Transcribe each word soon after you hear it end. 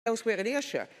elsewhere in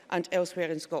Ayrshire and elsewhere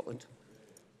in Scotland.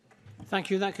 Thank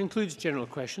you. That concludes general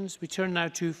questions. We turn now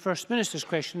to First Minister's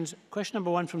questions. Question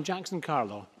number 1 from Jackson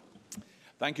Carlaw.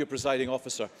 Thank you, Presiding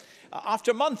Officer.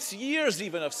 After months, years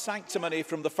even, of sanctimony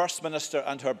from the First Minister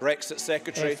and her Brexit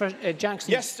Secretary,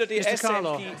 Jackson, yesterday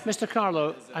Mr.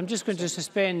 Carlaw, I'm just going to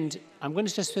suspend. I'm going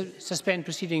to suspend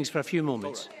proceedings for a few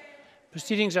moments.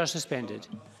 Proceedings are suspended.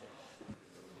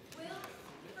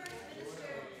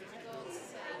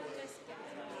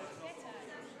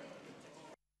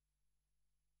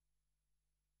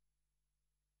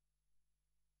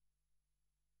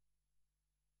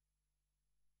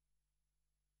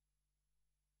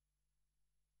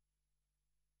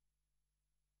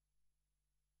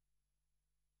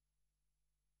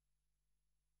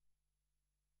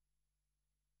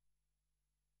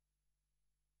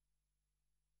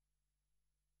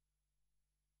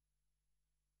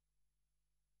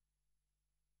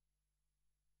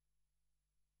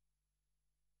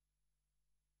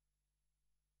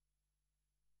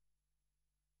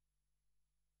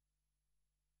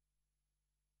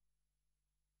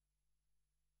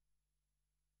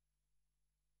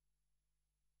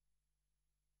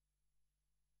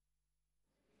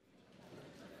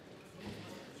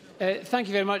 Thank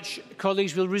you very much,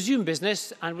 colleagues. We'll resume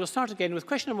business and we'll start again with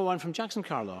question number 1 from Jackson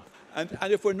Carlaw. And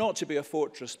if we're not to be a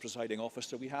fortress, Presiding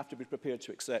Officer, we have to be prepared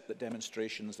to accept that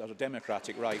demonstrations are a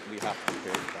democratic right and we have to be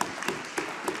prepared for that.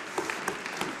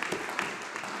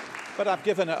 But I've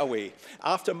given it away.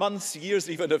 After months, years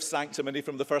even, of sanctimony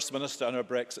from the First Minister and her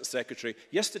Brexit Secretary,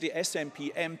 yesterday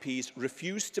SNP MPs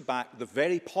refused to back the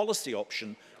very policy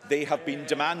option they have been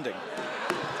demanding.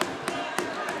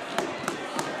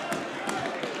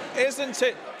 Isn't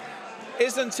it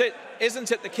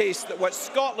the case that what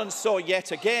Scotland saw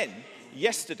yet again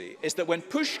yesterday is that when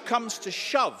push comes to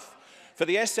shove for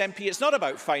the SNP, it's not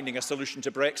about finding a solution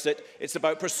to Brexit, it's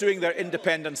about pursuing their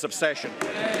independence obsession?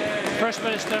 First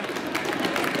Minister.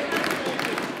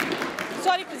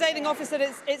 Sorry, Presiding Officer,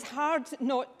 it's hard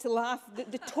not to laugh.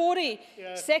 The Tory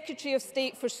Secretary of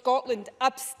State for Scotland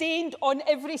abstained on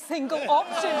every single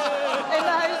option in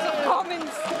the House of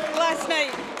Commons last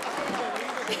night.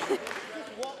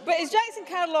 But as Jackson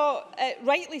Carlaw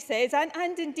rightly says,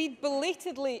 and indeed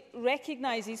belatedly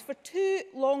recognises, for 2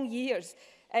 long years,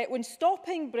 when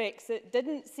stopping Brexit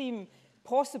didn't seem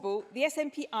possible, the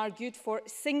SNP argued for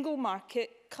single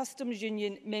market customs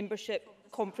union membership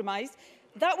compromise.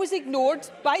 That was ignored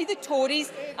by the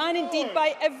Tories and indeed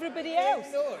by everybody else.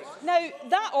 Now,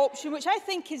 that option, which I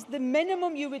think is the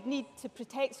minimum you would need to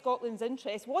protect Scotland's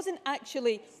interests, wasn't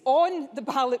actually on the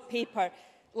ballot paper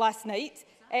last night.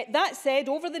 That said,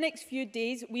 over the next few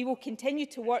days, we will continue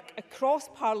to work across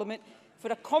Parliament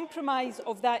for a compromise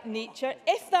of that nature,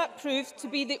 if that proves to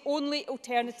be the only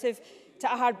alternative to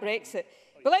a hard Brexit.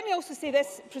 But let me also say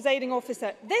this, Presiding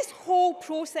Officer, this whole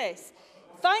process,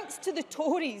 thanks to the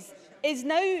Tories, is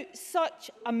now such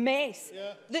a mess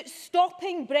that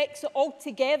stopping Brexit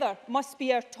altogether must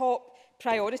be our top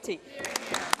priority.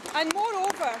 And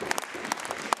moreover,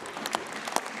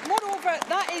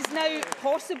 that is now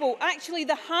possible. Actually,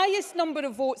 the highest number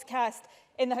of votes cast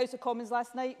in the House of Commons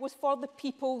last night was for the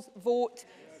People's Vote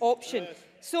option.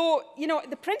 So, you know,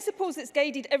 the principles that's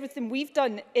guided everything we've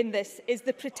done in this is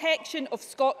the protection of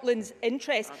Scotland's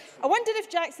interests. I wonder if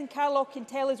Jackson Carlaw can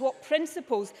tell us what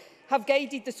principles have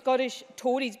guided the Scottish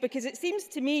Tories, because it seems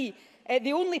to me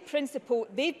the only principle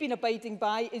they've been abiding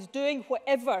by is doing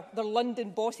whatever their London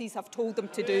bosses have told them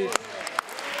to do.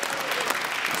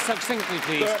 Succinctly,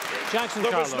 please.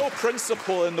 There was no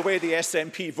principle in the way the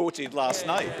SNP voted last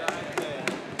night.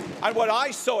 And what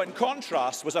I saw in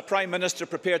contrast was a Prime Minister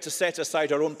prepared to set aside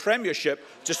her own premiership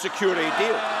to secure a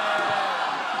deal.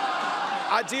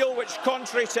 A deal which,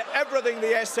 contrary to everything the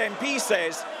SNP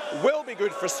says, will be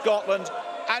good for Scotland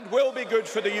and will be good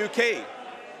for the UK.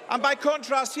 And by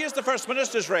contrast, here's the First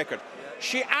Minister's record.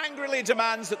 She angrily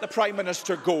demands that the Prime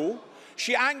Minister go.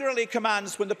 She angrily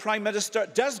commands when the Prime Minister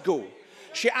does go.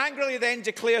 She angrily then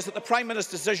declares that the Prime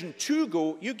Minister's decision to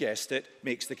go, you guessed it,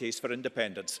 makes the case for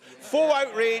independence. Faux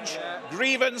outrage,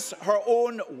 grievance, her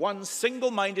own one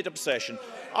single-minded obsession.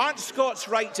 Aren't Scots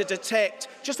right to detect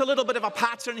just a little bit of a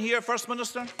pattern here, First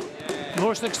Minister?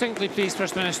 More succinctly, please,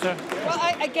 First Minister.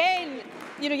 Well, again,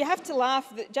 you know, you have to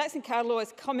laugh that Jackson Carlaw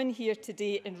has come in here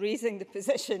today and raising the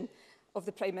position of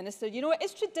the Prime Minister. You know, it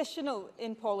is traditional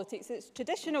in politics. It's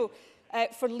traditional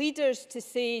for leaders to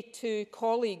say to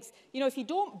colleagues, you know, if you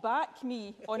don't back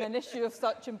me on an issue of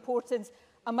such importance,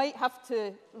 I might have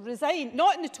to resign.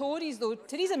 Not in the Tories, though.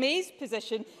 Theresa May's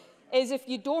position is, if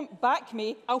you don't back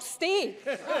me, I'll stay.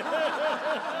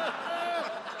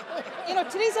 You know,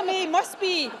 Theresa May must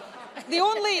be the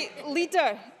only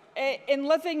leader in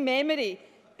living memory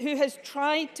who has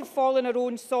tried to fall on her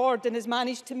own sword and has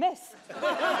managed to miss.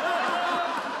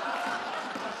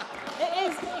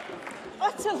 It is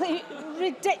utterly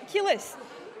ridiculous.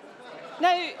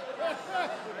 Now,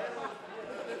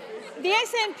 the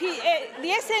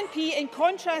SNP, in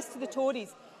contrast to the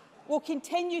Tories, will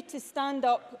continue to stand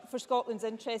up for Scotland's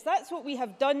interests. That's what we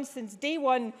have done since day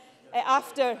one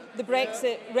after the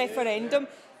Brexit referendum.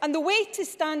 And the way to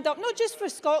stand up, not just for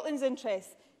Scotland's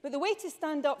interests, but the way to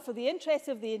stand up for the interests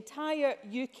of the entire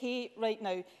UK right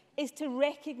now is to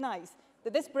recognise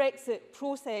that this Brexit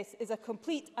process is a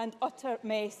complete and utter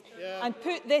mess and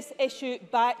put this issue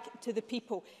back to the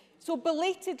people. So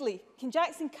belatedly, can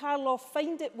Jackson Carlaw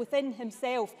find it within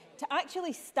himself to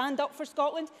actually stand up for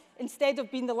Scotland instead of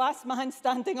being the last man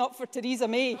standing up for Theresa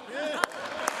May?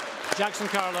 Jackson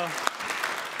Carlaw.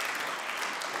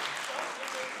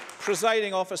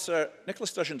 Presiding officer, Nicola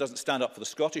Sturgeon doesn't stand up for the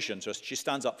Scottish interest, she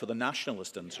stands up for the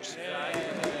nationalist interest.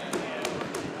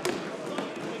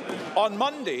 On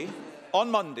Monday,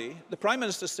 the Prime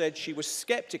Minister said she was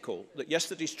sceptical that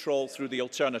yesterday's trawl through the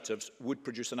alternatives would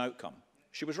produce an outcome.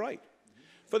 She was right.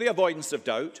 For the avoidance of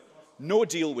doubt, no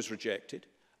deal was rejected.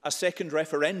 A second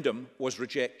referendum was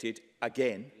rejected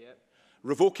again.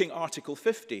 Revoking Article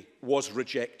 50 was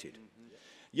rejected.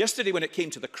 Yesterday, when it came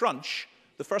to the crunch,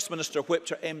 the First Minister whipped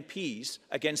her MPs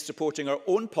against supporting her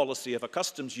own policy of a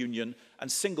customs union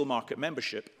and single market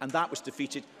membership, and that was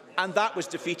defeated,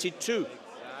 too.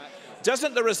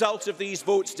 Doesn't the result of these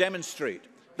votes demonstrate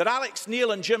that Alex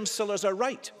Neil and Jim Sillars are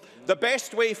right? The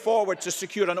best way forward to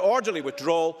secure an orderly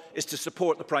withdrawal is to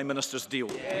support the Prime Minister's deal.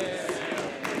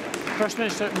 First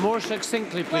Minister, more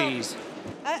succinctly, please.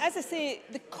 Well, as I say,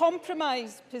 the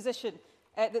compromise position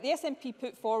that the SNP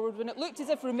put forward when it looked as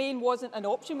if Remain wasn't an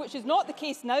option, which is not the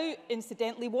case now,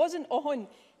 incidentally, wasn't on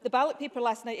the ballot paper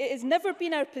last night. It has never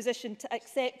been our position to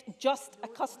accept just a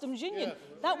customs union.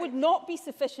 That would not be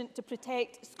sufficient to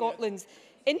protect Scotland's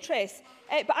interests.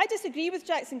 But I disagree with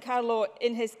Jackson Carlaw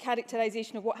in his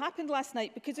characterisation of what happened last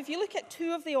night, because if you look at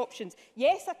two of the options,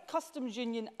 yes, a customs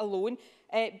union alone,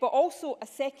 but also a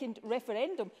second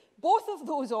referendum, both of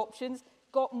those options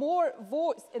got more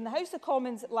votes in the House of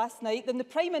Commons last night than the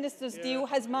Prime Minister's deal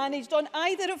has managed on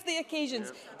either of the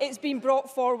occasions it's been brought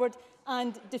forward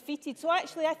and defeated. So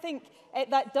actually I think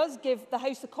that does give the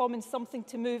House of Commons something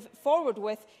to move forward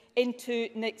with into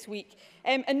next week.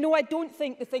 And no, I don't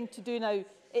think the thing to do now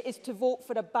is to vote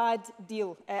for a bad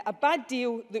deal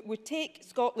that would take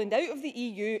Scotland out of the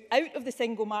EU, out of the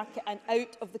single market and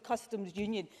out of the customs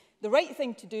union. The right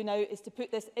thing to do now is to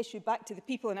put this issue back to the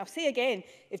people. And I'll say again,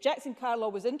 if Jackson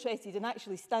Carlaw was interested in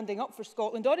actually standing up for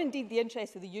Scotland, or indeed the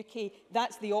interests of the UK,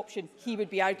 that's the option he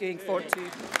would be arguing for too.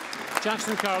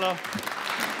 Jackson Carlaw.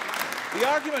 The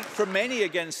argument for many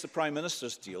against the Prime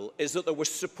Minister's deal is that there was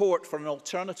support for an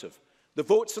alternative. The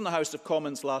votes in the House of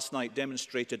Commons last night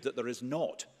demonstrated that there is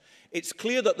not. It's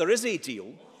clear that there is a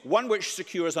deal, one which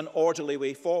secures an orderly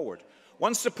way forward.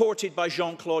 One supported by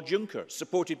Jean-Claude Juncker,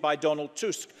 supported by Donald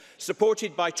Tusk,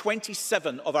 supported by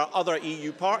 27 of our other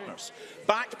EU partners,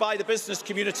 backed by the business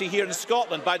community here in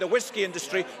Scotland, by the whisky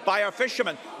industry, by our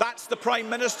fishermen. That's the Prime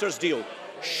Minister's deal.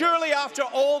 Surely after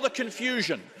all the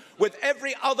confusion, with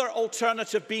every other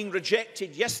alternative being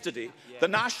rejected yesterday, the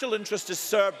national interest is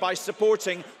served by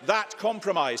supporting that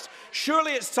compromise.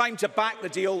 Surely it's time to back the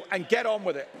deal and get on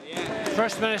with it.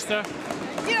 First Minister.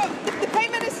 You know, the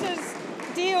Prime Minister's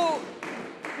deal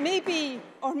may be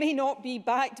or may not be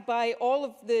backed by all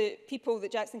of the people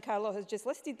that Jackson Carlaw has just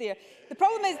listed there. The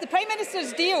problem is the Prime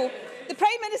Minister's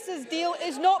deal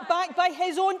is not backed by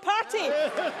his own party.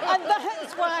 And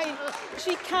that's why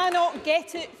she cannot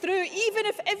get it through. Even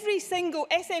if every single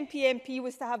SNP MP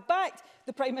was to have backed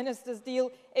the Prime Minister's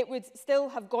deal, it would still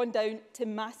have gone down to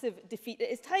massive defeat. It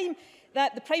is time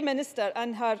that the Prime Minister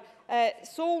and her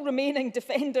sole remaining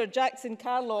defender, Jackson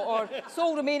Carlaw, or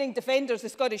sole remaining defenders, the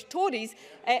Scottish Tories,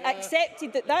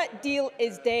 accepted that that deal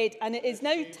is dead, and it is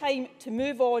now time to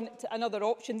move on to another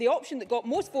option. The option that got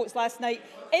most votes last night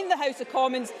in the House of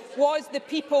Commons was the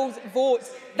people's vote.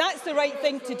 That's the right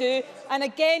thing to do, and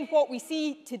again what we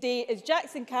see today is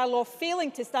Jackson Carlaw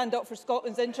failing to stand up for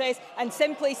Scotland's interests and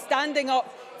simply standing up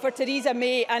for Theresa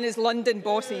May and his London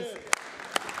bosses.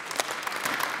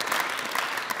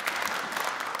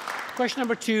 Question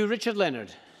number 2, Richard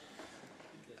Leonard.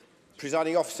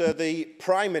 Presiding officer, the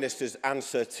Prime Minister's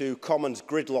answer to Commons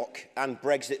gridlock and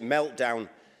Brexit meltdown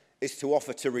is to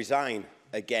offer to resign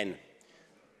again.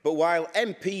 But while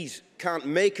MPs can't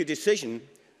make a decision,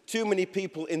 too many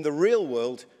people in the real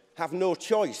world have no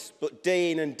choice but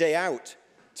day in and day out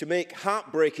to make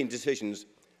heartbreaking decisions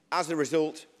as a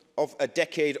result of a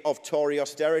decade of Tory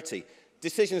austerity.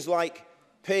 decisions like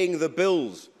paying the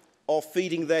bills or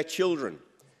feeding their children.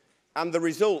 And the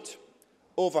result,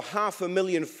 over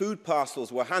 500,000 food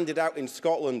parcels were handed out in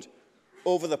Scotland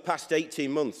over the past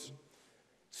 18 months.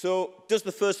 So, does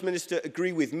the First Minister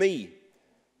agree with me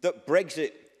that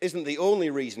Brexit isn't the only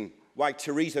reason why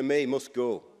Theresa May must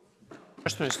go?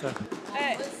 First Minister.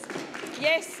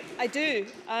 Yes, I do.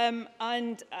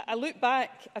 And I look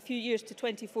back a few years to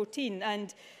 2014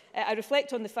 and I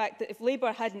reflect on the fact that if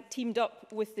Labour hadn't teamed up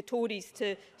with the Tories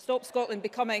to stop Scotland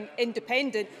becoming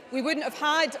independent, we wouldn't have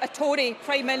had a Tory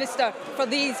Prime Minister for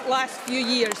these last few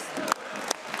years.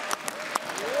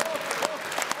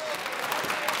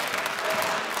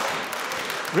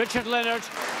 Richard Leonard.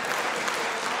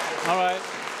 All right.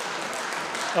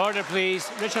 Order, please.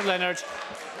 Richard Leonard.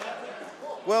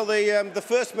 Well, the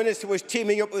First Minister was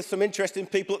teaming up with some interesting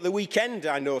people at the weekend,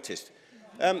 I noticed.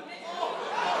 And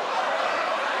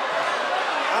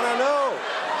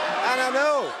I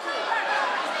know.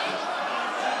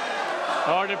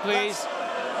 Order, please.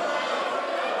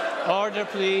 Order,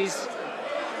 please.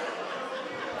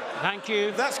 Thank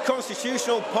you. That's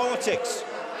constitutional politics.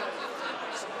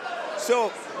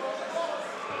 So,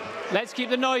 let's keep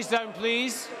the noise down,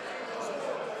 please.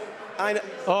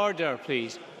 Order,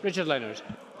 please. Richard Leonard.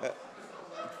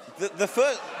 The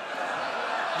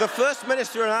First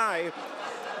Minister and I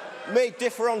may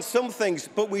differ on some things,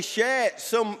 but we share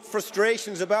some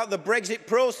frustrations about the Brexit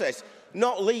process,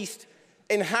 not least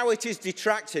in how it is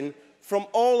detracting from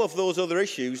all of those other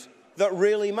issues that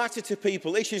really matter to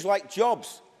people. Issues like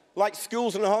jobs, like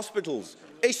schools and hospitals,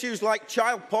 issues like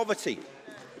child poverty.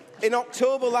 In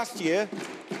October last year,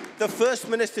 the First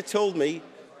Minister told me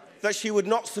that she would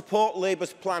not support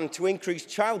Labour's plan to increase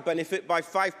child benefit by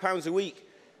 £5 a week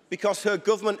because her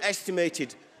government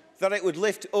estimated that it would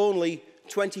lift only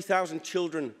 20,000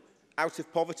 children out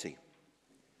of poverty.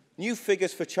 New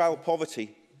figures for child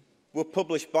poverty were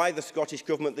published by the Scottish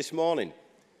Government this morning.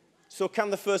 So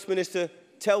can the First Minister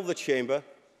tell the Chamber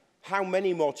how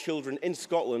many more children in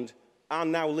Scotland are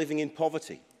now living in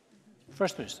poverty?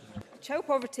 First Minister. Child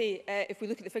poverty, if we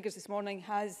look at the figures this morning,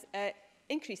 has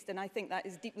increased, and I think that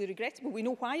is deeply regrettable. We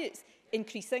know why it's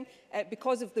increasing,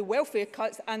 because of the welfare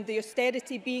cuts and the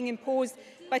austerity being imposed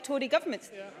by Tory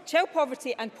governments. Child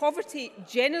poverty and poverty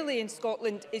generally in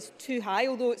Scotland is too high,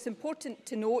 although it's important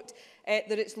to note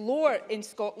that it's lower in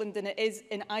Scotland than it is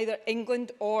in either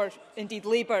England or indeed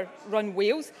Labour-run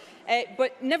Wales.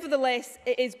 But nevertheless,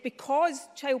 it is because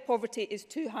child poverty is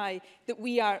too high that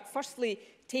we are firstly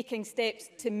taking steps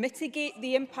to mitigate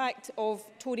the impact of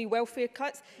Tory welfare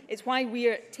cuts. It's why we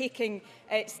are taking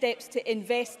steps to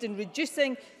invest in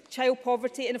reducing child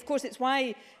poverty. And of course, it's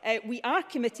why we are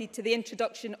committed to the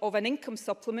introduction of an income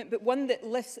supplement, but one that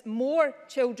lifts more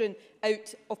children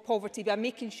out of poverty by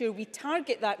making sure we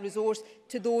target that resource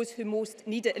to those who most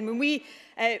need it. And when we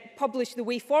publish the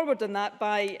way forward on that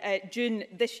by June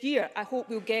this year, I hope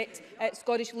we'll get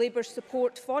Scottish Labour's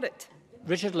support for it.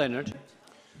 Richard Leonard.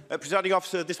 Presiding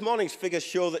Officer, this morning's figures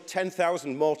show that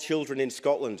 10,000 more children in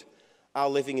Scotland are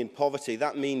living in poverty.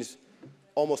 That means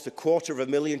almost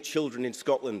 250,000 children in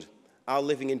Scotland are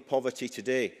living in poverty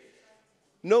today.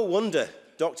 No wonder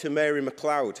Dr Mary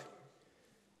MacLeod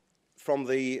from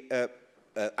the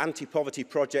anti-poverty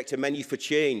project A Menu for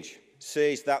Change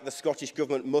says that the Scottish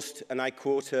Government must, and I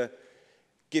quote her,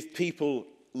 give people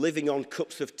living on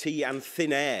cups of tea and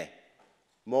thin air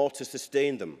more to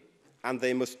sustain them, and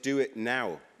they must do it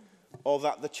now. Or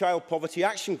that the Child Poverty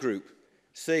Action Group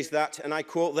says that, and I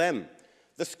quote them,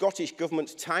 the Scottish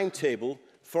Government's timetable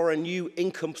for a new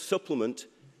income supplement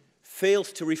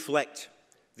fails to reflect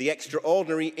the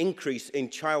extraordinary increase in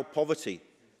child poverty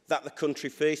that the country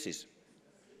faces.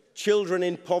 Children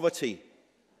in poverty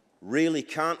really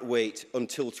can't wait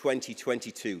until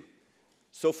 2022.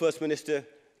 So, First Minister,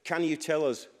 can you tell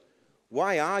us,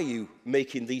 why are you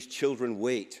making these children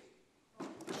wait?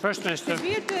 First Minister.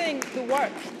 We are doing the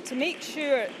work to make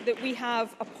sure that we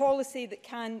have a policy that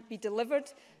can be delivered,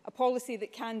 a policy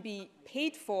that can be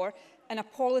paid for, and a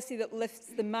policy that lifts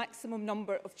the maximum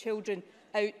number of children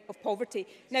out of poverty.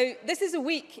 Now, this is a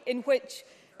week in which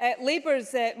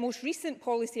Labour's most recent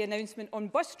policy announcement on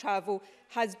bus travel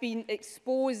has been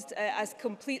exposed as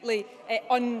completely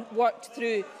unworked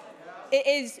through. It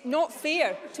is not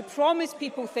fair to promise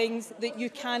people things that you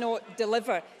cannot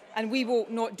deliver, and we will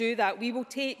not do that. We will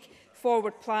take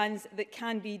forward plans that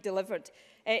can be delivered.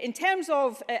 In terms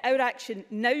of our action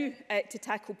now to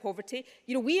tackle poverty,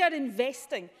 we are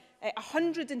investing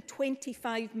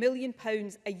 £125 million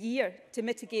a year to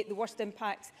mitigate the worst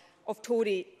impacts of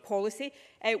Tory policy.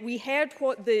 We heard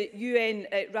what the UN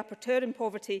Rapporteur on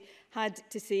Poverty had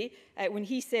to say when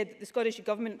he said that the Scottish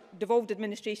Government, devolved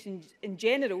administrations in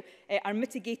general, are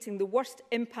mitigating the worst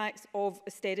impacts of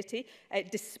austerity,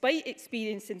 despite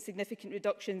experiencing significant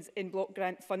reductions in block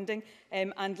grant funding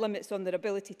and limits on their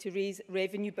ability to raise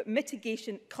revenue. But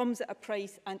mitigation comes at a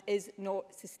price and is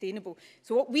not sustainable.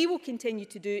 So what we will continue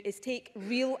to do is take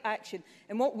real action.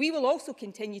 And what we will also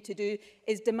continue to do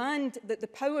is demand that the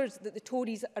powers that the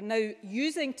Tories are now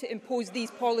using to impose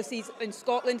these policies in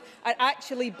Scotland are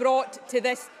actually brought to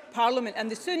this Parliament. And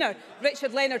the sooner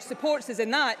Richard Leonard supports us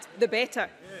in that, the better.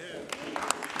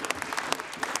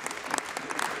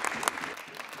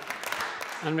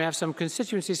 And we have some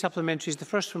constituency supplementaries. The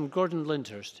first from Gordon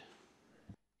Lyndhurst.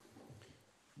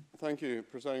 Thank you,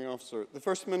 Presiding Officer. The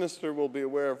First Minister will be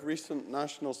aware of recent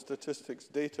national statistics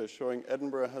data showing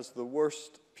Edinburgh has the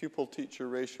worst pupil-teacher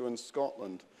ratio in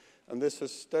Scotland, and this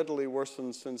has steadily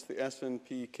worsened since the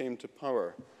SNP came to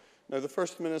power. Now, the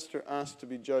First Minister asked to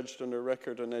be judged on her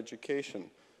record on education.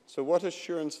 So what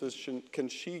assurances can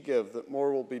she give that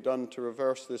more will be done to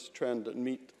reverse this trend and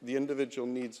meet the individual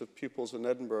needs of pupils in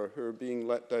Edinburgh who are being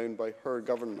let down by her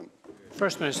government?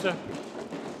 First Minister.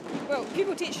 Well,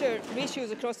 pupil-teacher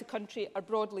ratios across the country are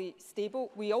broadly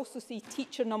stable. We also see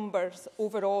teacher numbers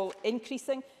overall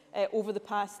increasing over the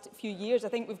past few years. I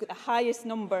think we've got the highest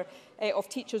number of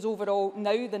teachers overall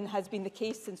now than has been the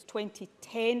case since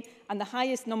 2010, and the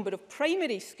highest number of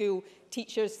primary school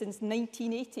teachers since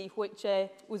 1980, which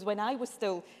was when I was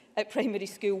still at primary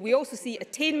school. We also see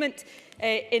attainment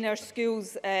in our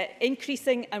schools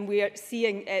increasing, and we are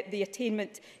seeing the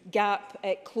attainment gap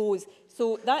close.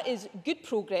 So that is good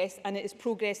progress, and it is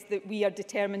progress that we are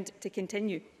determined to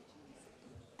continue.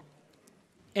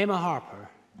 Emma Harper.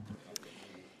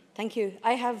 Thank you.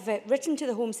 I have written to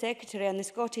the Home Secretary and the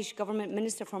Scottish Government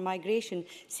Minister for Migration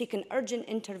seeking urgent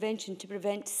intervention to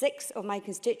prevent 6 of my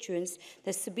constituents,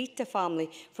 the Sabita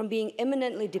family, from being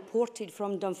imminently deported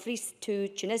from Dumfries to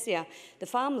Tunisia. The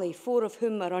family, 4 of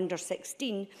whom are under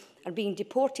 16, are being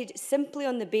deported simply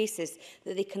on the basis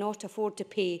that they cannot afford to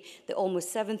pay the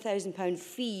almost £7,000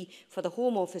 fee for the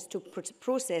Home Office to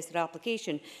process their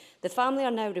application. The family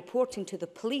are now reporting to the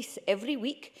police every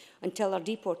week until their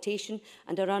deportation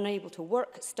and are unable to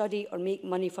work, study or make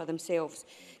money for themselves.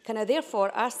 Can I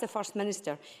therefore ask the First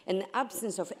Minister, in the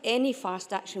absence of any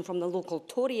fast action from the local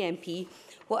Tory MP,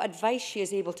 what advice she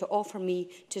is able to offer me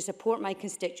to support my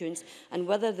constituents and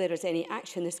whether there is any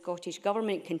action the Scottish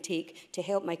Government can take to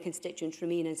help my constituents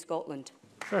remain in Scotland?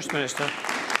 First Minister.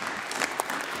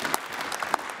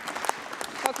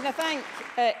 Well, can I thank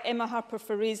Emma Harper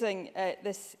for raising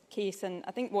this case, and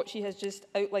I think what she has just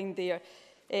outlined there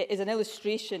is an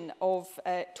illustration of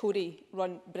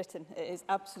Tory-run Britain. It is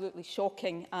absolutely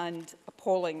shocking and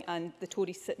appalling, and the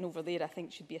Tories sitting over there, I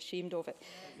think, should be ashamed of it.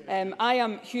 I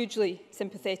am hugely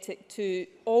sympathetic to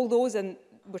all those, and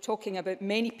we're talking about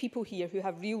many people here who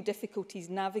have real difficulties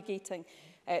navigating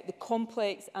the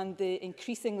complex and the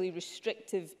increasingly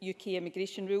restrictive UK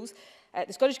immigration rules.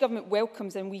 The Scottish Government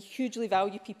welcomes and we hugely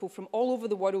value people from all over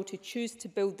the world who choose to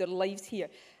build their lives here.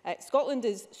 Scotland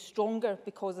is stronger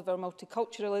because of our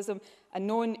multiculturalism, and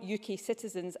non-UK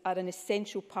citizens are an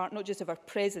essential part not just of our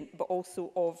present but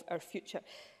also of our future.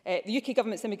 The UK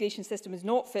Government's immigration system is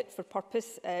not fit for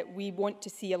purpose. We want to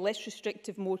see a less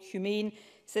restrictive, more humane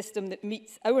system that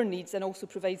meets our needs and also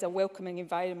provides a welcoming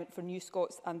environment for new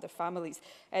Scots and their families.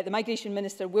 The Migration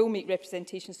Minister will make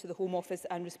representations to the Home Office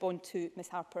and respond to Ms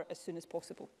Harper as soon as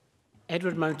possible.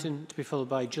 Edward Mountain, to be followed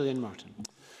by Gillian Martin.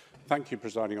 Thank you,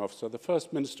 Presiding Officer. The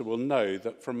First Minister will know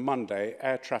that from Monday,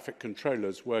 air traffic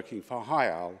controllers working for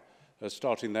HIAL are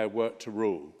starting their work to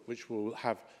rule, which will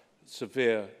have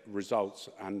severe results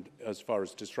and as far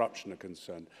as disruption are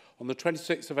concerned. On the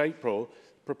 26th of April,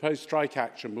 proposed strike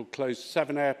action will close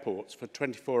 7 airports for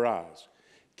 24 hours.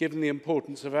 Given the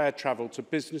importance of air travel to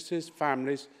businesses,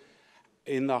 families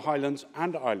in the Highlands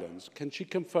and Islands, can she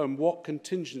confirm what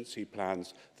contingency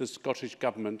plans the Scottish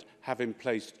Government have in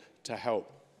place to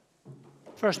help?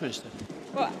 First Minister.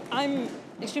 Well, I'm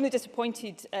extremely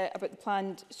disappointed about the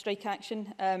planned strike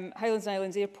action. Highlands and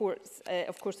Islands airports,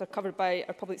 of course, are covered by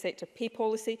our public sector pay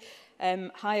policy.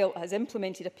 HIAL has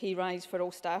implemented a pay rise for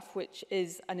all staff, which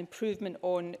is an improvement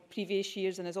on previous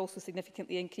years and has also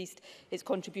significantly increased its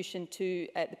contribution to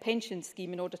the pension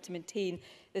scheme in order to maintain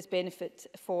this benefit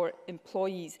for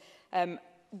employees.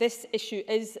 This issue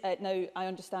is now, I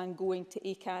understand, going to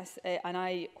ACAS, and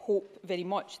I hope very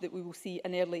much that we will see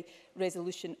an early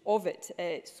resolution of it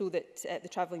so that the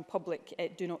travelling public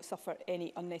do not suffer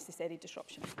any unnecessary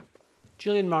disruption.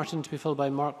 Gillian Martin, to be followed by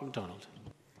Mark MacDonald.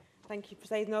 Thank you,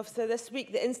 Presiding Officer. This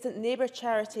week, the Instant Neighbour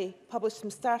charity published some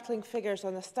startling figures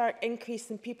on a stark increase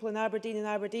in people in Aberdeen and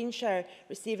Aberdeenshire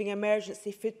receiving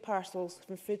emergency food parcels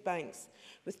from food banks,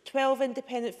 with 12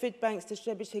 independent food banks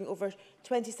distributing over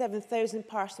 27,000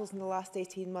 parcels in the last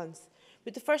 18 months.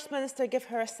 Would the First Minister give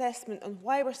her assessment on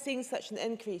why we're seeing such an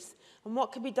increase and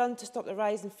what can be done to stop the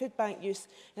rise in food bank use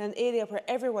in an area where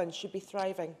everyone should be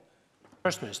thriving?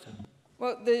 First Minister.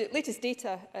 Well, the latest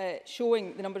data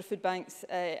showing the number of food banks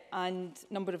and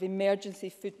number of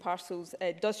emergency food parcels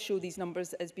does show these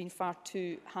numbers as being far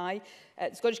too high.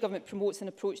 The Scottish Government promotes an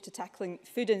approach to tackling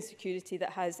food insecurity that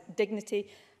has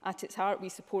dignity at its heart. We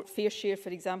support Fair Share, for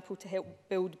example, to help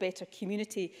build better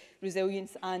community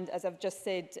resilience. And as I've just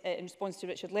said in response to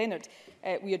Richard Leonard,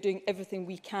 we are doing everything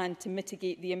we can to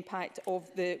mitigate the impact of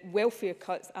the welfare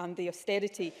cuts and the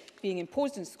austerity being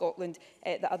imposed in Scotland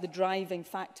that are the driving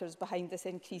factors behind this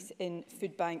increase in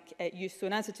food bank use. So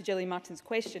in answer to Gillian Martin's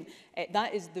question,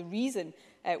 that is the reason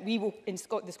we will, in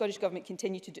the Scottish Government,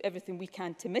 continue to do everything we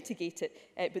can to mitigate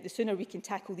it, but the sooner we can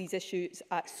tackle these issues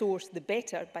at source, the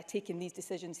better, by taking these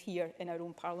decisions here in our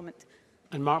own Parliament.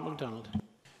 And Mark MacDonald.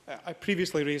 I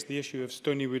previously raised the issue of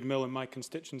Stonywood Mill in my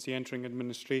constituency entering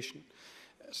administration.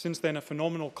 Since then, a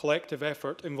phenomenal collective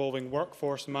effort involving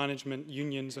workforce, management,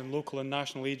 unions and local and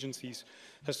national agencies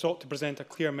has sought to present a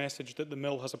clear message that the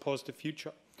mill has a positive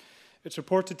future. It's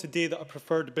reported today that a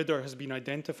preferred bidder has been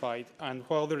identified, and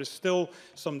while there is still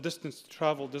some distance to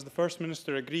travel, does the First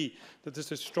Minister agree that this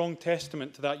is a strong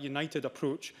testament to that united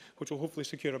approach, which will hopefully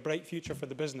secure a bright future for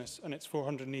the business and its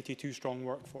 482-strong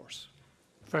workforce?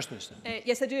 First Minister.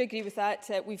 Yes, I do agree with that.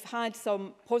 We've had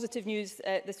some positive news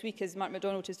this week, as Mark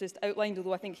MacDonald has just outlined,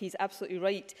 although I think he's absolutely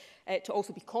right to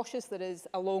also be cautious. There is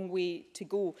a long way to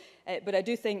go. But I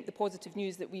do think the positive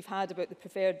news that we've had about the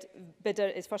preferred bidder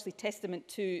is firstly testament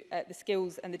to the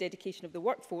skills and the dedication of the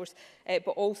workforce,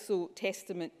 but also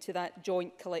testament to that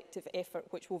joint collective effort,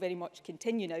 which will very much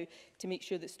continue now to make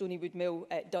sure that Stonywood Mill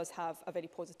does have a very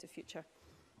positive future.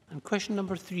 And question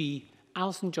number 3,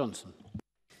 Alison Johnson.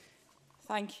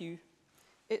 Thank you.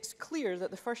 It's clear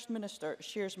that the First Minister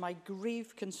shares my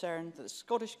grave concern that the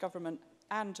Scottish Government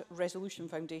and Resolution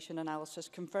Foundation analysis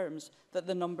confirms that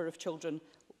the number of children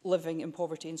living in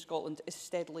poverty in Scotland is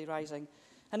steadily rising.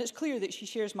 And it's clear that she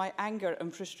shares my anger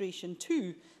and frustration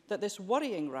too that this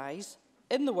worrying rise,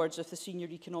 in the words of the senior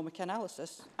economic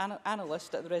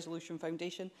analyst at the Resolution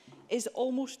Foundation, is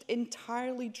almost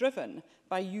entirely driven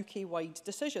by UK-wide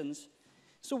decisions.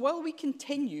 So while we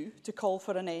continue to call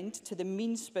for an end to the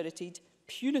mean-spirited,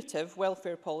 punitive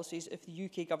welfare policies of the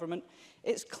UK Government,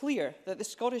 it's clear that the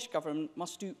Scottish Government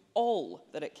must do all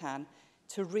that it can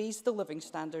to raise the living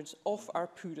standards of our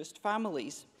poorest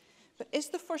families. But is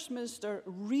the First Minister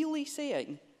really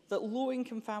saying that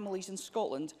low-income families in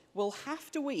Scotland will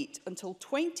have to wait until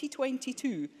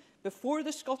 2022 before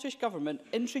the Scottish Government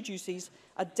introduces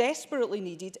a desperately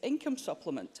needed income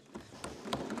supplement?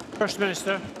 First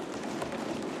Minister.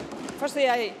 Firstly,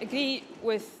 I agree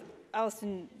with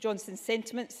Alison Johnson's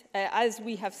sentiments. As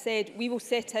we have said, we will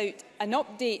set out an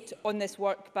update on this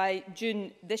work by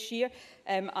June this year,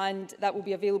 and that will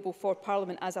be available for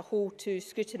Parliament as a whole to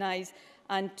scrutinise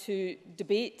and to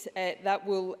debate. That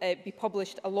will be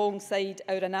published alongside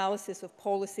our analysis of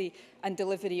policy and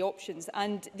delivery options.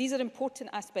 And these are important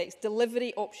aspects.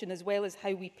 Delivery option, as well as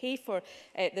how we pay for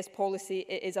this policy,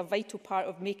 is a vital part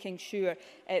of making sure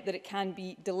that it can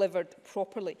be delivered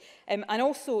properly. And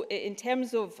also, in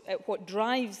terms of what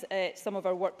drives some of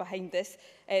our work behind this,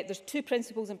 there's 2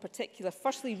 principles in particular.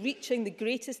 Firstly, reaching the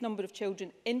greatest number of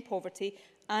children in poverty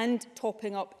and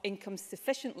topping up income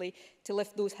sufficiently to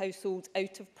lift those households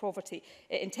out of poverty.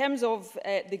 In terms of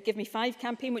the Give Me 5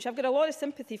 campaign, which I've got a lot of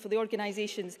sympathy for the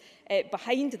organisations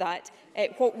behind that,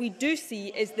 what we do see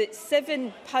is that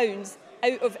 £7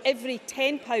 out of every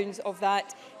 £10 of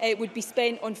that would be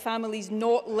spent on families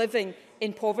not living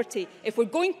in poverty. If we're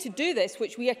going to do this,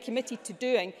 which we are committed to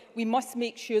doing, we must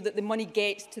make sure that the money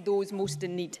gets to those most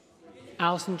in need.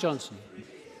 Alison Johnson.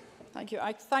 Thank you.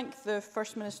 I thank the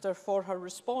First Minister for her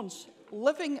response.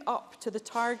 Living up to the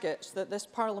targets that this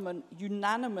Parliament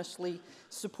unanimously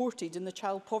supported in the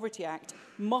Child Poverty Act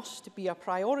must be a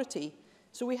priority.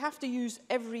 So we have to use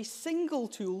every single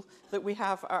tool that we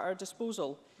have at our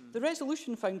disposal. The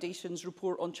Resolution Foundation's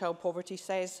report on child poverty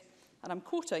says, and I'm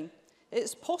quoting,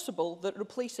 "It's possible that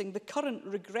replacing the current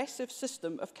regressive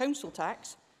system of council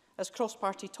tax, as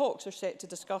cross-party talks are set to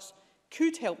discuss,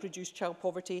 could help reduce child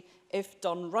poverty if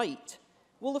done right."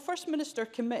 Will the First Minister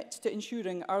commit to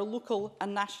ensuring our local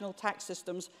and national tax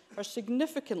systems are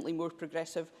significantly more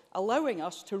progressive, allowing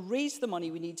us to raise the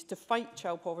money we need to fight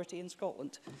child poverty in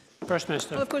Scotland? First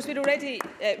Minister. Well, of course, we're already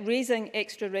raising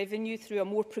extra revenue through a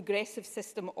more progressive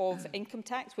system of income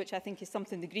tax, which I think is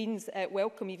something the Greens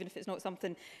welcome, even if it's not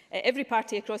something every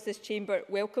party across this chamber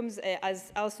welcomes.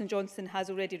 As Alison Johnson has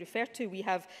already referred to, we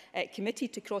have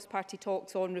committed to cross-party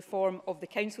talks on reform of the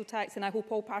council tax, and I hope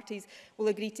all parties will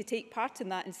agree to take part in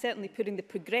that, and certainly putting the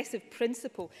progressive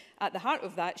principle at the heart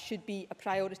of that should be a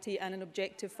priority and an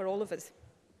objective for all of us.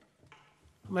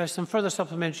 We have some further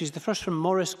supplementaries. The first from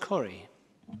Maurice Corrie.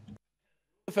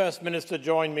 The First Minister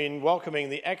joined me in welcoming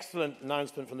the excellent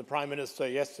announcement from the Prime Minister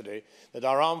yesterday that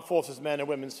our armed forces men and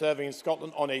women serving in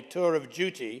Scotland on a tour of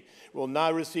duty will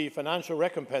now receive financial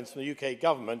recompense from the UK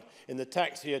Government in the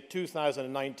tax year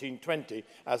 2019-20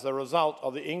 as a result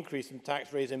of the increase in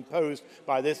tax rates imposed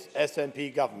by this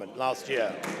SNP Government last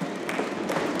year.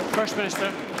 First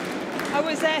Minister.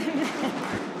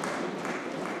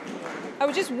 I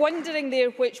was just wondering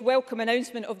there which welcome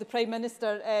announcement of the Prime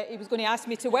Minister he was going to ask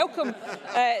me to welcome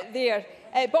there.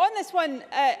 But on this one,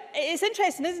 it's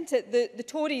interesting, isn't it? The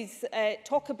Tories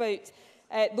talk about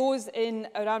those in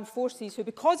our armed forces who,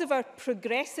 because of our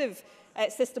progressive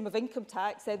system of income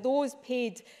tax, those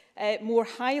paid more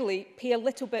highly pay a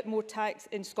little bit more tax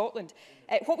in Scotland.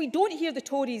 What we don't hear the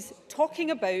Tories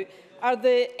talking about are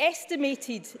the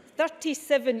estimated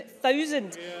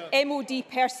 37,000 MOD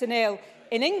personnel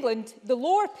in England, the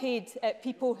lower-paid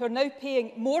people who are now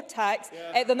paying more tax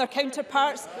than their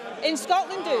counterparts in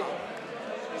Scotland do.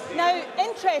 Now,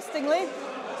 interestingly,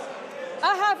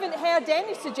 I haven't heard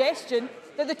any suggestion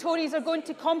that the Tories are going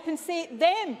to compensate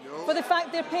them for the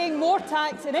fact they're paying more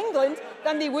tax in England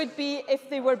than they would be if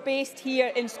they were based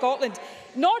here in Scotland.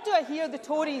 Nor do I hear the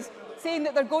Tories saying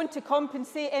that they're going to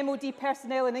compensate MOD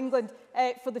personnel in England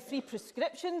for the free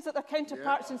prescriptions that their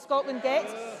counterparts in Scotland get,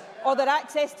 or their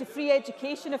access to free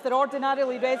education if they're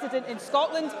ordinarily resident in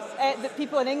Scotland that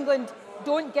people in England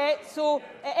don't get. So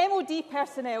MOD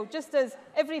personnel, just as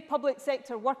every public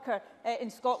sector worker in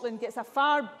Scotland, gets a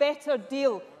far better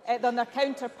deal than their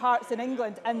counterparts in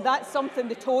England, and that's something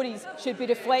the Tories should be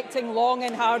reflecting long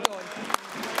and hard on.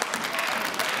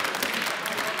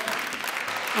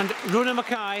 And Rona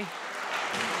Mackay.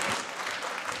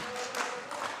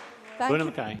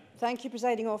 Thank you,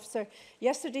 Presiding Officer.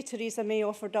 Yesterday, Theresa May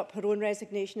offered up her own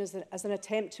resignation as an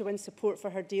attempt to win support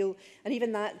for her deal, and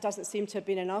even that doesn't seem to have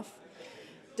been enough.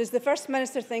 Does the First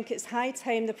Minister think it's high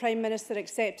time the Prime Minister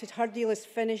accepted her deal is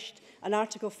finished and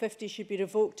Article 50 should be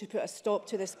revoked to put a stop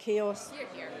to this chaos?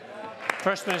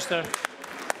 First Minister.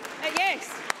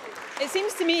 Yes. It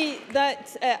seems to me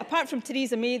that, apart from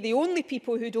Theresa May, the only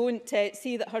people who don't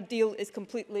see that her deal is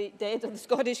completely dead are the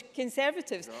Scottish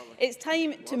Conservatives. It's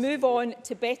time to move on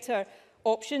to better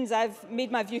options. I've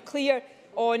made my view clear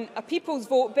on a people's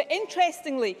vote. But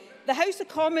interestingly, the House of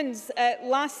Commons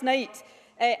last night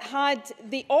had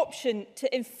the option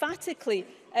to emphatically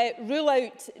rule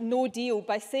out no deal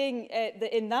by saying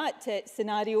that in that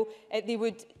scenario they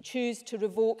would choose to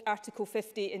revoke Article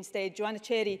 50 instead. Joanna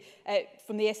Cherry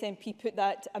from the SNP put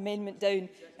that amendment down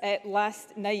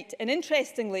last night. And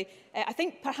interestingly, I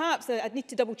think perhaps, I'd need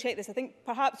to double check this, I think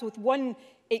perhaps with one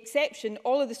exception,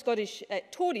 all of the Scottish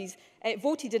Tories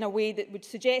voted in a way that would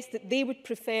suggest that they would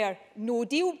prefer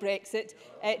no-deal Brexit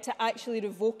to actually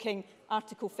revoking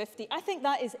Article 50. I think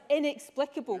that is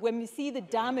inexplicable when we see the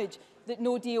damage that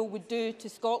no deal would do to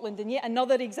Scotland, and yet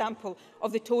another example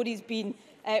of the Tories being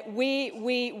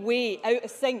way out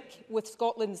of sync with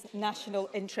Scotland's national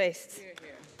interests.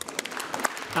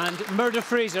 And Murdo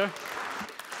Fraser.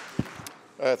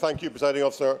 Thank you, Presiding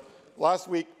Officer. Last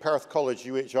week, Perth College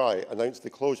UHI announced the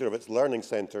closure of its learning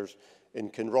centres in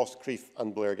Kinross, Crieff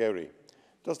and Blairgowrie.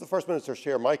 Does the First Minister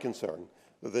share my concern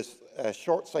that this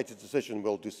short-sighted decision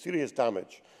will do serious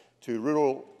damage to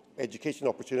rural education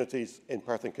opportunities in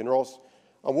Perth and Kinross?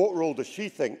 And what role does she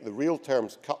think the real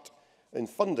terms cut in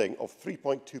funding of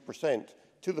 3.2%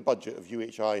 to the budget of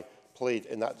UHI played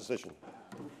in that decision?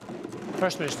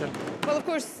 First Minister. Well, of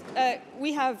course,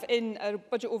 we have in our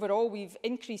budget overall, we've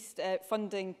increased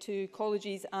funding to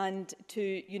colleges and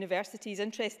to universities.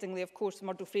 Interestingly, of course,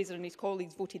 Murdo Fraser and his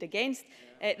colleagues voted against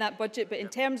that budget. But in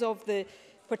terms of the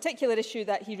particular issue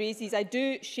that he raises, I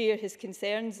do share his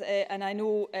concerns, and I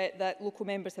know that local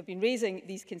members have been raising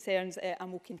these concerns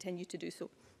and will continue to do so.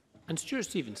 And Stuart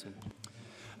Stevenson.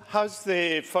 Has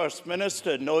the First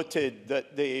Minister noted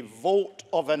that the vote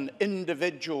of an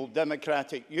individual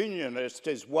Democratic Unionist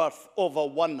is worth over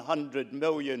 £100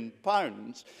 million,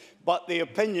 but the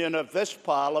opinion of this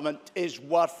Parliament is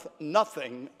worth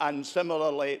nothing, and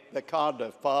similarly the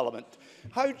Cardiff Parliament?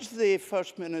 How does the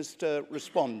First Minister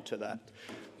respond to that?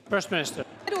 First Minister.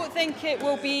 I don't think it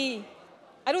will be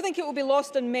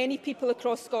lost on many people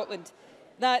across Scotland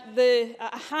that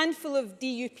a handful of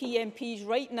DUP MPs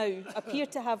right now appear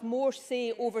to have more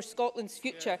say over Scotland's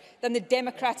future than the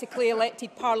democratically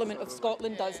elected Parliament of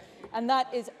Scotland does. And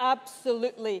that is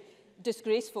absolutely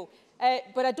disgraceful.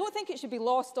 But I don't think it should be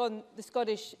lost on the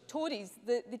Scottish Tories.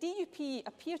 The DUP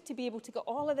appear to be able to get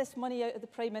all of this money out of the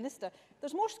Prime Minister.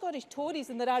 There's more Scottish Tories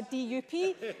than there are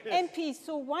DUP MPs,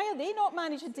 so why are they not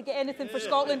managing to get anything for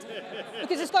Scotland?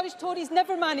 Because the Scottish Tories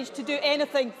never managed to do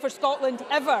anything for Scotland,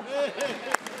 ever.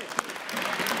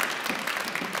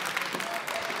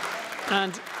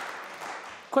 And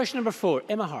question number 4,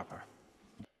 Emma Harper.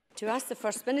 To ask the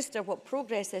First Minister what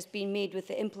progress has been made with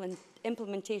the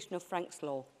implementation of Frank's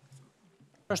Law.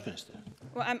 First Minister.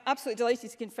 Well, I'm absolutely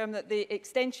delighted to confirm that the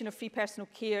extension of free personal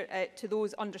care to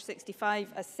those under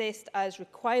 65 assessed as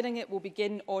requiring it will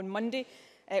begin on Monday,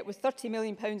 with £30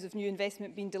 million of new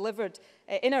investment being delivered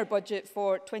in our budget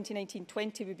for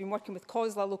 2019-20. We've been working with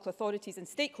COSLA, local authorities and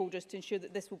stakeholders to ensure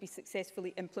that this will be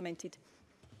successfully implemented.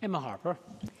 Emma Harper.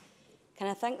 Can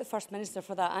I thank the First Minister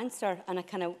for that answer, and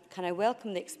can I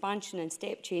welcome the expansion and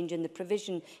step change in the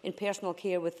provision in personal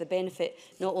care with the benefit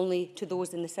not only to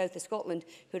those in the south of Scotland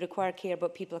who require care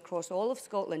but people across all of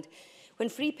Scotland. When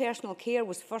free personal care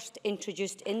was first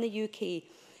introduced in the UK,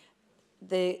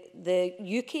 the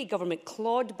UK government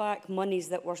clawed back monies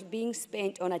that were being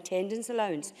spent on attendance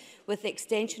allowance. With the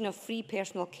extension of free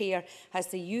personal care, has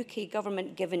the UK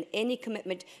government given any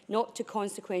commitment not to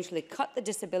consequentially cut the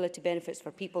disability benefits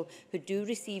for people who do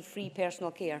receive free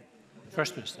personal care?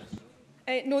 First Minister.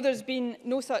 No, there's been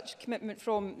no such commitment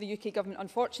from the UK Government,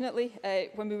 unfortunately.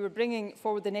 When we were bringing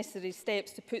forward the necessary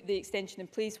steps to put the extension in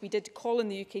place, we did call on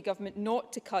the UK Government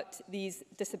not to cut these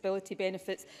disability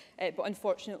benefits, but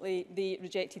unfortunately they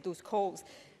rejected those calls.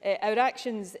 Our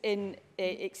actions in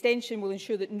extension will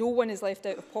ensure that no one is left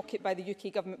out of pocket by the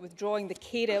UK Government withdrawing the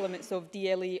care elements of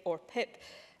DLA or PIP.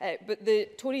 But the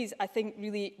Tories, I think,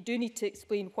 really do need to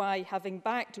explain why, having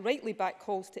rightly backed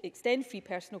calls to extend free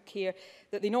personal care,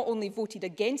 that they not only voted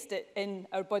against it in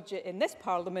our budget in this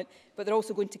Parliament, but they're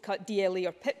also going to cut DLA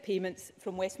or PIP payments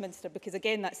from Westminster, because,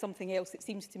 again, that's something else that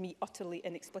seems to me utterly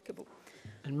inexplicable.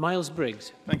 And Miles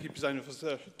Briggs. Thank you, President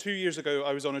Officer. 2 years ago,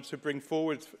 I was honoured to bring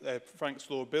forward Frank's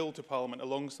Law Bill to Parliament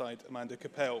alongside Amanda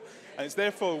Capel. And it's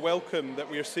therefore welcome that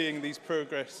we are seeing these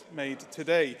progress made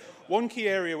today. One key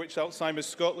area which Alzheimer's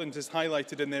Scotland has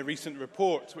highlighted in their recent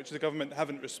report, which the government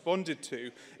haven't responded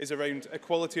to, is around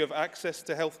equality of access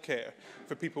to healthcare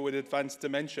for people with advanced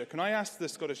dementia. Can I ask the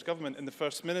Scottish Government and the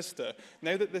First Minister,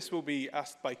 now that this will be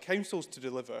asked by councils to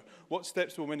deliver, what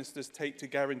steps will ministers take to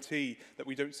guarantee that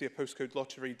we don't see a postcode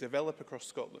lottery develop across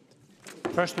Scotland?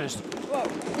 First Minister. Well,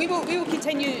 we will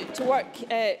continue to work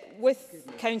with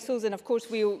councils, and of course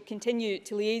we will continue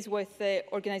to liaise with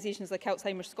organisations like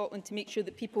Alzheimer's Scotland to make sure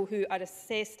that people who are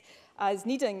assessed as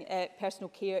needing personal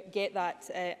care get that,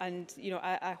 and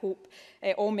I hope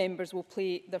all members will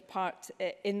play their part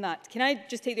in that. Can I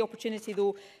just take the opportunity,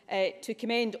 though, to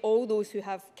commend all those who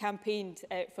have campaigned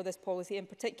for this policy, in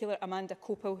particular Amanda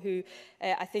Copel, who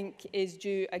I think is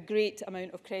due a great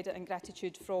amount of credit and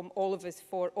gratitude from all of us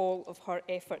for all of her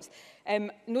efforts.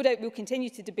 No doubt we'll continue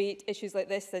to debate issues like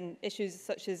this and issues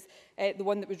such as the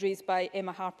one that was raised by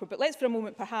Emma Harper, but let's for a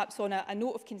moment perhaps on a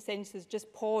note of consensus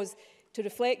just pause to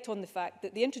reflect on the fact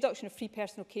that the introduction of free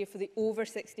personal care for the over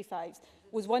 65s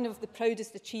was one of the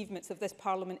proudest achievements of this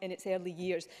Parliament in its early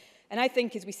years. And I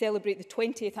think as we celebrate the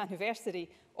 20th anniversary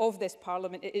of this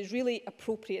Parliament, it is really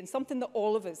appropriate and something that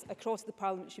all of us across the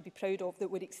Parliament should be proud of,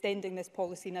 that we're extending this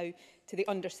policy now to the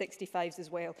under 65s as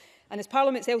well. And as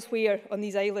Parliaments elsewhere on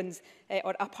these islands,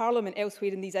 or a Parliament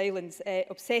elsewhere in these islands,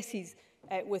 obsesses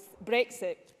with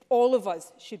Brexit, all of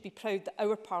us should be proud that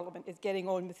our Parliament is getting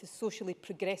on with the socially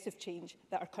progressive change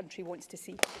that our country wants to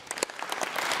see.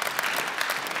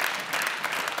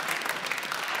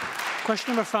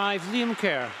 Question number 5, Liam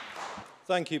Kerr.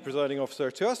 Thank you, Presiding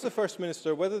Officer. To ask the First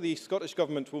Minister whether the Scottish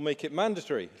Government will make it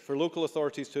mandatory for local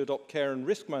authorities to adopt care and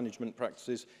risk management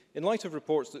practices in light of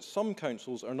reports that some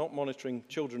councils are not monitoring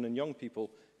children and young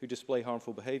people who display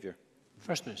harmful behaviour.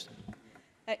 First Minister.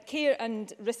 Care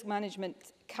and Risk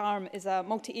Management, CARM, is a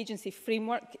multi-agency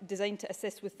framework designed to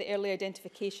assist with the early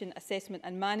identification, assessment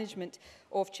and management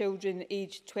of children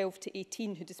aged 12 to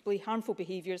 18 who display harmful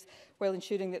behaviours while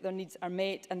ensuring that their needs are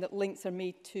met and that links are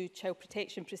made to child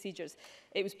protection procedures.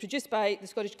 It was produced by the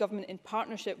Scottish Government in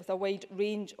partnership with a wide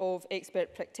range of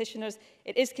expert practitioners.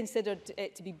 It is considered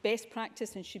to be best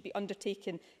practice and should be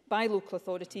undertaken by local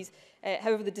authorities.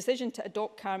 However, the decision to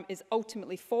adopt CARM is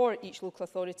ultimately for each local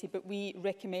authority, but we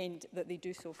recommend that they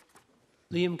do so.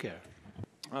 Liam Kerr.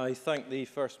 I thank the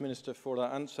First Minister for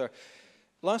that answer.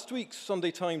 Last week's Sunday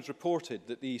Times reported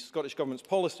that the Scottish Government's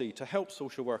policy to help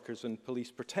social workers and police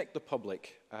protect the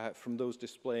public from those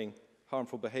displaying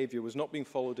harmful behaviour was not being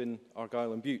followed in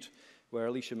Argyll and Bute, where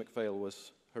Alicia MacPhail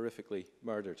was horrifically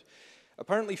murdered.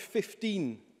 Apparently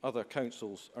 15 other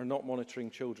councils are not monitoring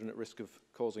children at risk of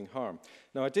causing harm.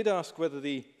 Now, I did ask whether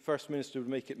the First Minister would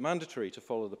make it mandatory to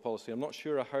follow the policy. I'm not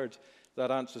sure I heard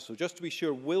that answer. So just to be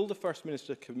sure, will the First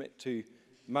Minister commit to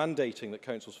mandating that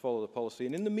councils follow the policy?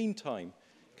 And in the meantime,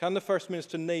 can the First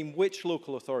Minister name which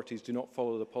local authorities do not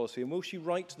follow the policy? And will she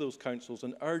write to those councils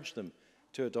and urge them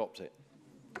to adopt it?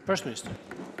 First Minister.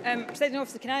 Presiding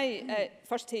Officer, can I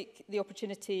first take the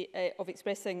opportunity of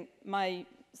expressing my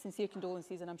sincere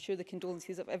condolences, and I'm sure the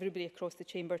condolences of everybody across the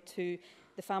chamber, to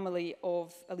the family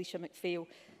of Alicia MacPhail.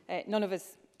 None of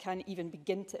us can even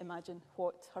begin to imagine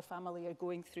what her family are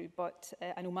going through, but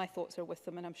I know my thoughts are with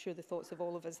them, and I'm sure the thoughts of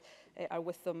all of us are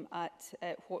with them at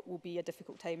what will be a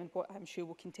difficult time, and what I'm sure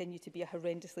will continue to be a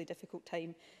horrendously difficult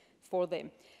time for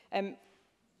them.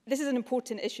 This is an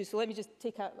important issue, so let me just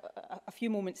take a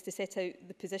few moments to set out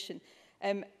the position.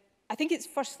 I think it's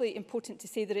firstly important to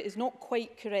say that it is not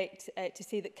quite correct to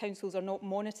say that councils are not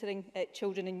monitoring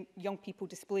children and young people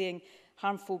displaying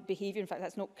harmful behaviour. In fact,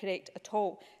 that's not correct at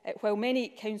all. While many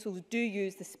councils do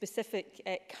use the specific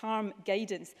CARM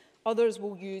guidance, others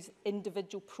will use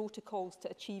individual protocols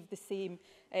to achieve the same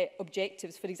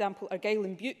objectives. For example, Argyll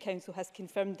and Bute Council has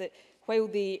confirmed that while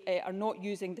they are not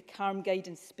using the CARM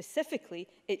guidance specifically,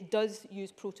 it does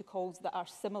use protocols that are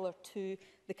similar to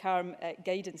the CARM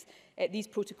guidance. These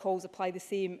protocols apply the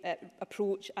same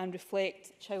approach and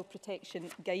reflect child protection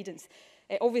guidance.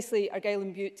 Obviously, Argyll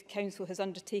and Bute Council has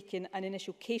undertaken an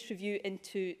initial case review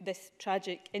into this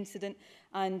tragic incident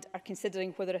and are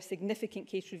considering whether a significant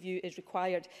case review is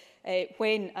required.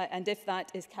 When and if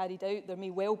that is carried out, there may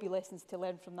well be lessons to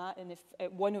learn from that, and if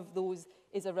one of those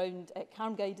is around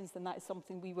CARM guidance, then that is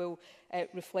something we will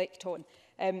reflect on.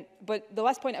 But the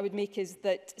last point I would make is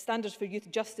that standards for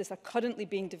youth justice are currently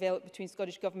being developed between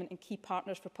Scottish Government and key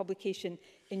partners for publication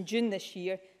in June this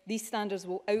year. These standards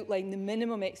will outline the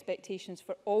minimum expectations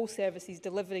for all services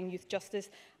delivering youth justice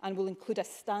and will include a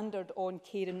standard on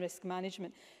care and risk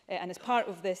management. And as part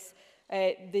of this,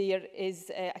 there is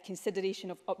a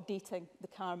consideration of updating the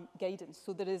CARM guidance.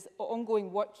 So there is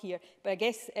ongoing work here. But I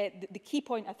guess the key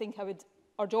point I think I would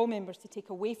urge all members to take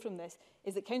away from this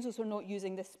is that councils who are not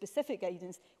using this specific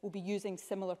guidance will be using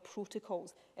similar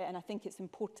protocols. And I think it's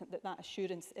important that that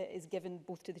assurance is given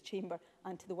both to the Chamber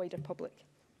and to the wider public.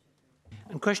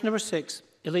 And question number 6,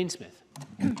 Elaine Smith.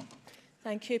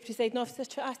 Thank you, Presiding Officer.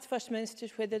 To ask the First Minister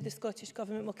whether the Scottish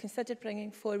Government will consider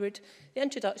bringing forward the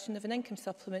introduction of an income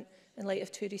supplement in light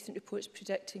of 2 recent reports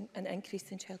predicting an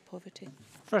increase in child poverty.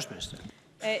 First Minister.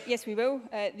 Yes, we will.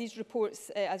 These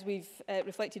reports, as we've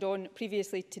reflected on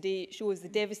previously today, shows the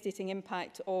devastating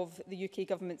impact of the UK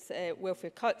Government's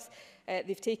welfare cuts.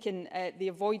 They've taken the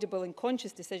avoidable and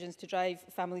conscious decisions to drive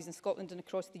families in Scotland and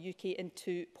across the UK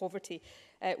into poverty.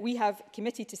 We have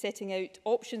committed to setting out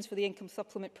options for the income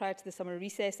supplement prior to the summer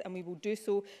recess, and we will do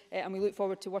so. And we look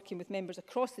forward to working with members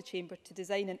across the Chamber to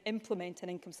design and implement an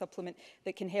income supplement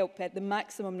that can help the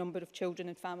maximum number of children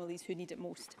and families who need it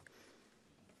most.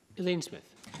 Elaine Smith.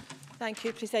 Thank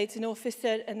you, Presiding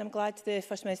Officer, and I'm glad the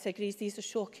First Minister agrees these are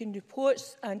shocking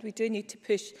reports, and we do need to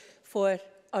push for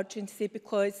urgency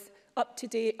because up to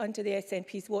date, under the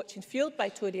SNP's watch and fuelled by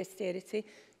Tory austerity,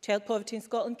 child poverty in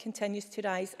Scotland continues to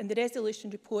rise, and the resolution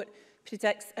report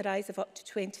predicts a rise of up to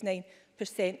 29%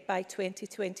 by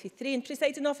 2023. And,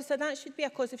 Presiding Officer, that should be a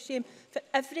cause of shame for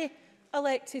every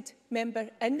elected member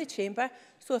in the chamber.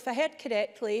 So if I heard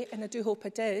correctly, and I do hope I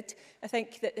did, I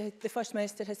think that the First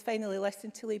Minister has finally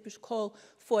listened to Labour's call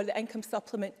for the income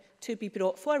supplement to be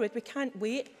brought forward. We can't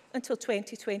wait until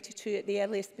 2022 at the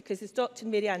earliest because, as Dr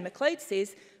Mary-Anne MacLeod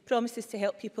says, promises to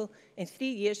help people in 3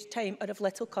 years' time are of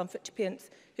little comfort to parents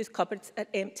whose cupboards are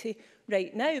empty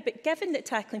right now. But given that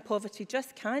tackling poverty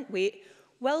just can't wait,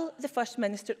 will the First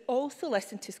Minister also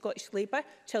listen to Scottish Labour,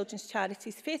 children's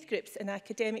charities, faith groups and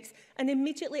academics and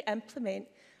immediately implement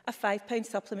a £5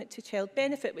 supplement to child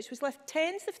benefit, which would lift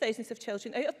tens of thousands of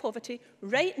children out of poverty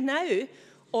right now?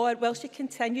 Or will she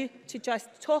continue to just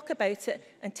talk about it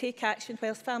and take action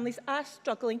whilst families are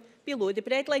struggling below the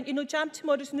breadline? You know, jam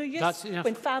tomorrow's no use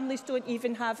when families don't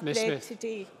even have bread Smith.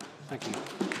 today. Thank you.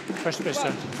 First Minister.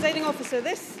 Well, Presiding Officer,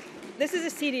 this is a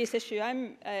serious issue.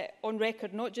 I'm on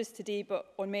record, not just today, but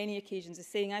on many occasions, as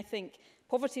saying I think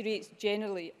poverty rates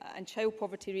generally and child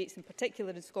poverty rates in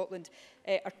particular in Scotland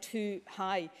are too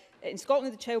high. In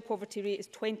Scotland, the child poverty rate is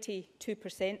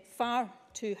 22%, far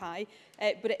too high.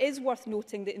 But it is worth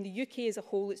noting that in the UK as a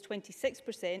whole, it's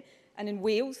 26%, and in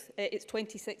Wales, it's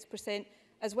 26%,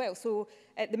 as well. So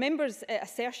the member's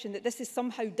assertion that this is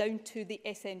somehow down to the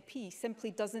SNP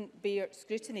simply doesn't bear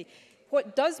scrutiny.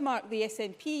 What does mark the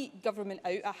SNP government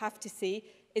out, I have to say,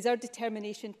 is our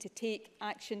determination to take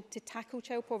action to tackle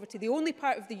child poverty. The only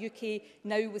part of the UK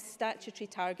now with statutory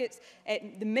targets,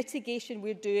 the mitigation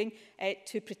we're doing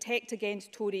to protect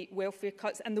against Tory welfare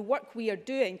cuts, and the work we are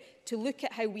doing to look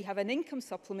at how we have an income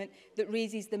supplement that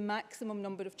raises the maximum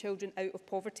number of children out of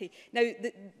poverty. Now,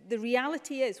 the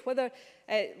reality is, whether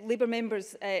Labour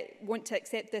members want to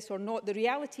accept this or not, the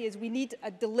reality is we need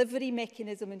a delivery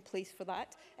mechanism in place for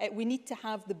that. We need to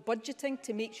have the budgeting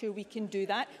to make sure we can do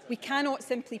that. We cannot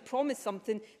simply promise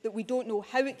something that we don't know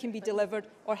how it can be delivered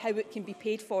or how it can be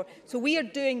paid for. So we are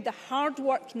doing the hard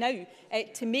work now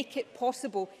to make it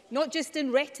possible, not just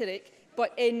in rhetoric,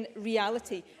 but in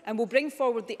reality. And we'll bring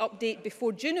forward the update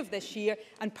before June of this year,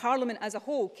 and Parliament as a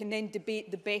whole can then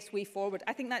debate the best way forward.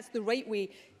 I think that's the right way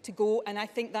to go, and I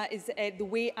think that is the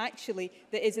way, actually,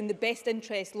 that is in the best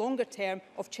interest, longer term,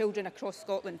 of children across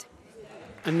Scotland.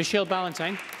 And Michelle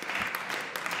Ballantyne.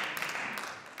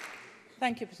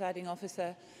 Thank you, Presiding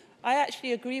Officer. I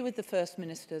actually agree with the First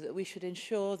Minister that we should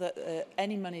ensure that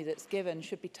any money that's given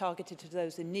should be targeted to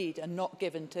those in need and not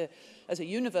given as a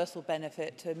universal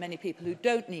benefit to many people who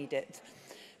don't need it.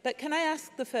 But can I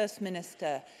ask the First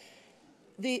Minister,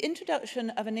 the introduction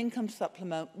of an income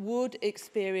supplement would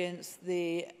experience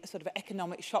the sort of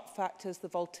economic shock factors, the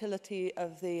volatility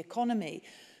of the economy.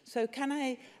 So can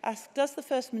I ask, does the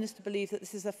First Minister believe that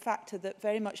this is a factor that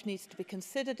very much needs to be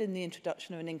considered in the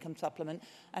introduction of an income supplement,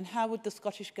 and how would the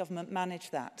Scottish Government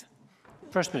manage that?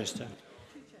 First Minister.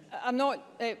 I'm not,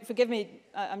 forgive me,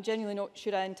 I'm genuinely not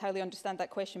sure I entirely understand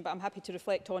that question, but I'm happy to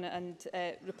reflect on it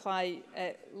and reply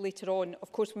later on.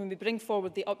 Of course, when we bring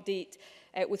forward the update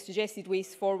with suggested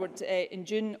ways forward in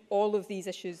June, all of these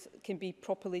issues can be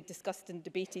properly discussed and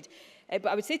debated. But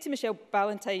I would say to Michelle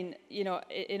Ballantyne, you know,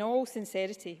 in all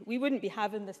sincerity, we wouldn't be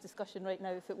having this discussion right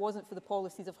now if it wasn't for the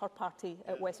policies of her party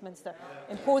at Westminster,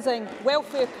 imposing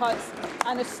welfare cuts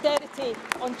and austerity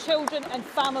on children and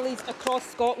families across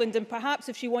Scotland. And perhaps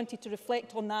if she wanted to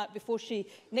reflect on that before she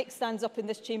next stands up in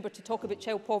this chamber to talk about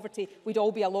child poverty, we'd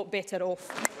all be a lot better off.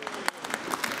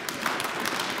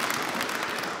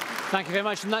 Thank you very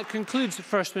much. And that concludes the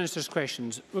First Minister's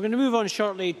questions. We're going to move on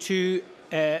shortly to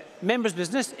members'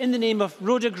 business in the name of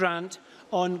Rhoda Grant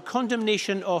on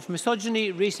condemnation of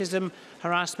misogyny, racism,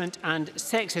 harassment and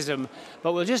sexism.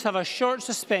 But we'll just have a short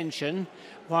suspension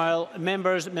while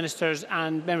members, ministers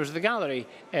and members of the gallery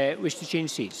wish to change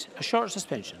seats. A short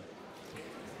suspension.